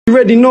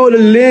already know the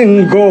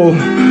lingo.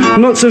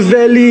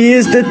 DUTCHAVELLI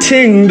is the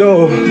ting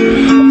though.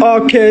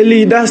 R.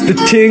 Kelly, that's the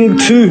ting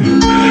too.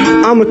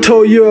 I'ma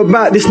tell you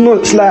about this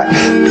nuts like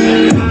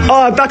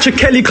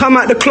DUTCHAVELLI come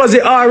out the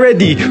closet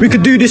already. We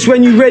could do this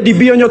when you ready.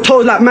 Be on your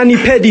toes like Manny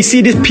Peddy.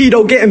 See this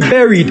pedo getting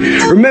buried.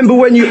 Remember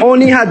when you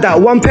only had that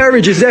one pair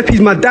of Giuseppe's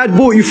my dad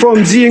bought you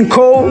from Z and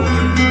Co?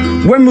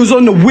 When we was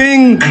on the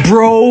wing,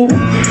 bro.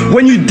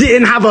 When you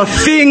didn't have a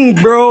thing,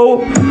 bro.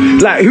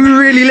 Like who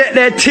really let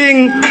their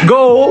ting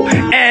go?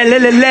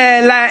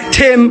 Like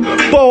Tim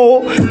Bo.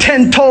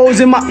 10 toes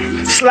in my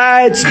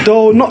slides,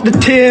 though. Not the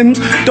Tims,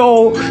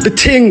 though. The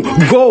ting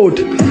gold.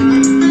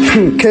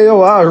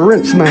 KO, I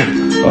rinse,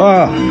 man.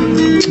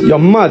 You're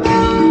mad.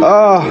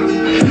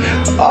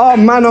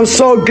 Man, I'm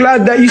so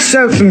glad that you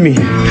sent for me.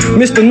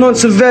 Mr.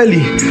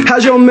 DUTCHAVELLI,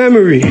 how's your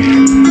memory?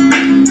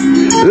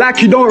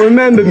 Like you don't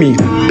remember me.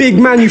 Big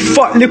man, you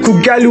fuck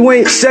little gal who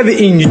ain't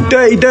 17. You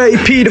dirty, dirty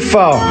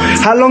paedophile.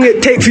 How long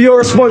it take for your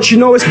response? You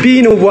know it's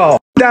been a while.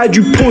 Dad,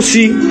 you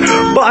pussy.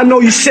 But I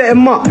know you set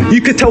him up. You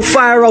could tell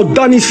fire I'll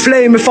done his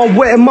flame if I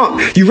wet him up.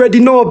 You already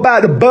know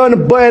about the burner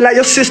boy like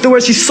your sister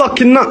when she's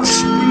sucking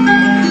nuts.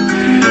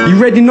 You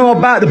already know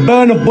about the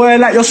burner boy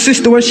like your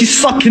sister when she's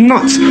sucking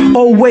nuts.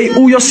 Oh wait,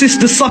 all your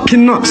sisters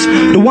sucking nuts.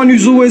 The one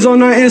who's always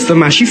on her Insta,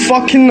 man, she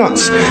fucking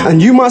nuts.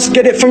 And you must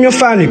get it from your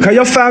family, cause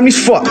your family's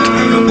fucked.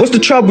 What's the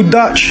trouble,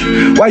 Dutch?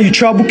 Why you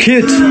troubled,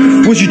 kids?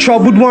 Was you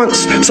troubled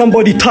once?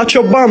 Somebody touch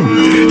your bum?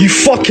 You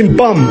fucking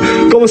bum.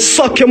 Go and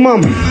suck your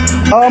mum.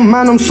 Oh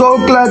man, I'm so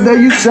glad that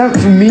you sent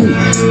for me.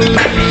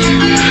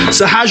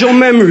 So how's your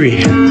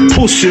memory?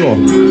 Pussy,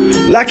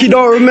 like you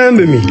don't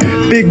remember me.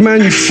 Big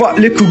man, you fuck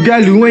little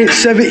gal who ain't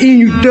 17,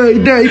 you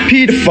dirty, dirty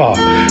paedophile.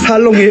 How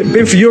long it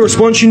been for your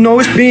response? You know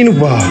it's been a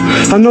while.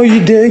 I know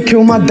you didn't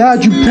kill my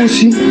dad, you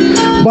pussy,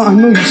 but I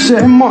know you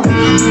set him up.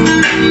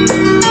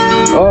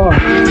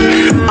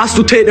 I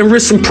still take them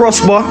risks and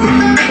prosper.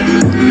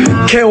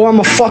 KO, I'm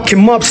a fucking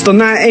mobster.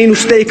 Now it ain't no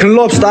steak and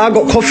lobster. I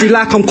got coffee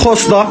like I'm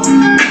Costa.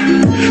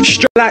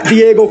 Straight like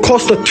Diego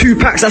Costa. 2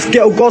 packs, that's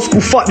ghetto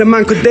gospel. Fuck the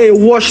man, Kodee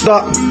washed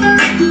up.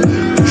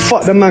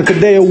 Fuck the man,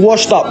 Kodee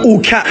washed up. All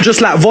cap, just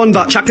like Von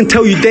Dutch. I can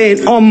tell you they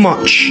ain't on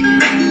much.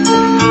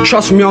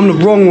 Trust me, I'm the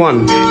wrong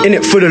one. In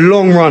it for the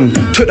long run.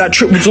 Took that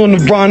trip, was on the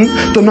run.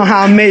 Don't know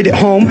how I made it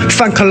home.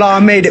 Thank Allah I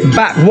made it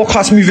back. Walk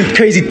us moving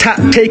crazy, tap,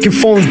 taking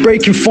phones,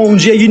 breaking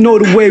phones. Yeah, you know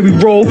the way we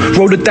roll.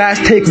 Roll the dice,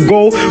 take a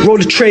goal. Roll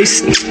the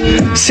trace.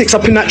 6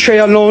 up in that tray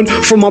alone.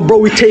 From my bro,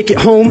 we take it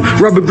home.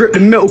 Rubber grip the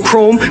metal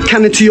chrome.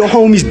 Cannon to your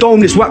homies, dome.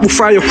 This whack will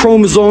fry your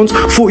chromosomes.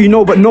 Thought you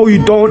know, but no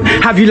you don't.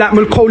 Have you like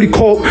Macaulay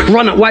Colt?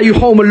 Run up while you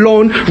home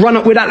alone. Run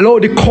up with that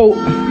loaded coat.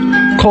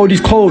 Cold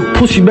is cold,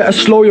 pussy better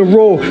slow your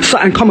roll.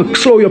 Something come and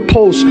slow your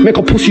pulse. Make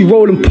a pussy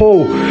roll and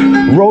pull.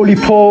 Rolly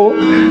pole,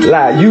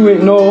 like you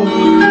ain't know.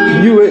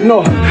 You ain't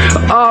know.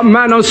 Oh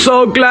man, I'm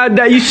so glad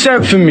that you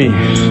sent for me.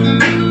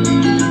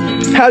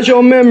 How's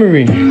your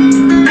memory?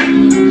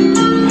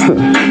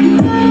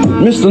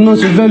 Mr.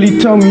 DUTCHAVELLI,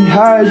 tell me,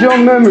 how's your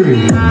memory?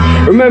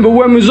 Remember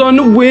when we was on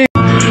the wing?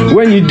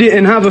 When you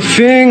didn't have a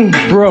thing,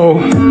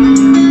 bro.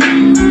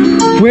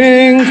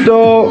 Wings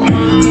though,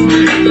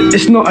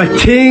 it's not a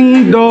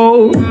ting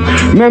though.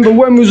 Remember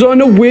when we was on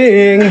the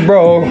wing,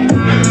 bro?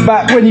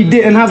 Back when you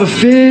didn't have a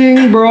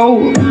thing,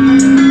 bro.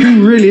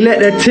 Who really let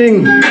that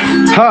ting?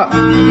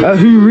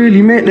 Who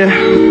really made that?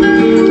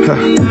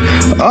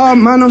 Oh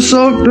man, I'm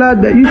so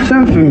glad that you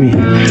sent for me.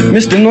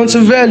 Mr.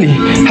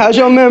 DUTCHAVELLI, how's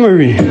your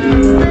memory?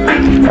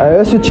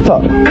 Let's switch it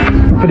up.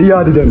 For the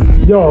yard of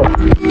them. Yo.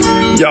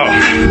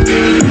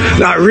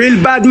 Like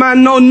real bad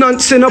man, no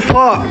nonce in the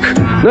park.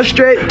 No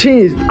straight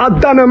teens, I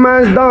done a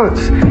man's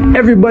dance.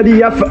 Everybody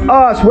have for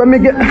us, when we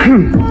get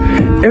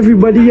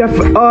everybody have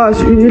for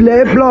us, you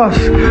let it blast.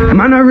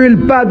 Man a real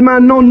bad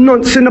man, no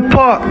nonce in the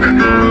park.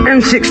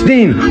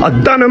 M16,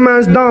 I done a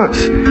man's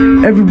dance.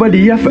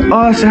 Everybody have for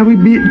us, how we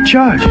beat the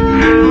charge.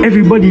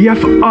 Everybody have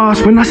for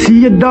us, when I see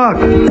your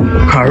dog.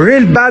 A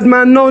real bad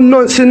man, no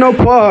nonce in no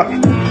park.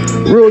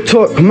 Real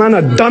talk, man,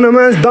 I done a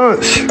man's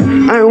dance.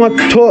 I ain't want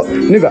to talk,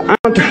 nigga, I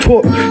want to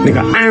talk.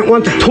 Nigga, I ain't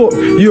want to talk.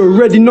 You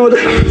already know the,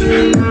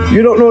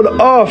 you don't know the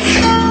off.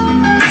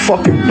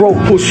 Fucking broke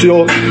pussy,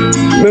 yo.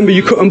 Remember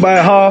you couldn't buy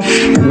half?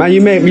 Man,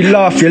 you make me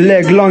laugh, your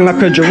leg long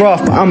like a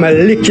giraffe. But I'ma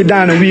lick you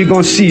down and we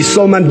gon' see.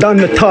 So man, done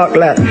the talk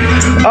like,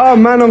 oh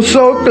man, I'm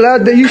so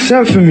glad that you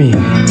sent for me.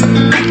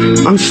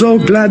 I'm so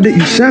glad that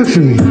you sent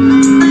for me.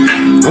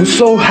 I'm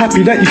so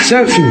happy that you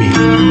sent for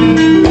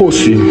me.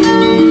 Pussy.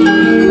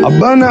 I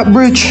burn that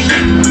bridge,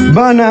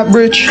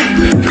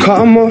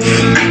 cut him off.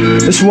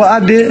 That's what I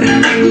did.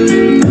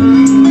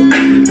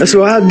 That's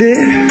what I did.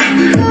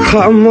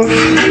 Cut him off.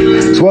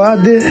 That's what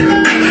I did.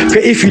 Cause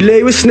if you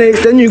lay with snakes,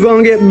 then you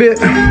gon' get bit.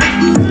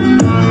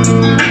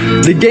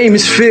 The game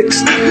is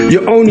fixed.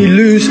 You only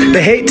lose.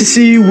 They hate to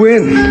see you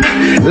win.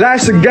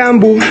 Life's a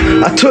gamble. I took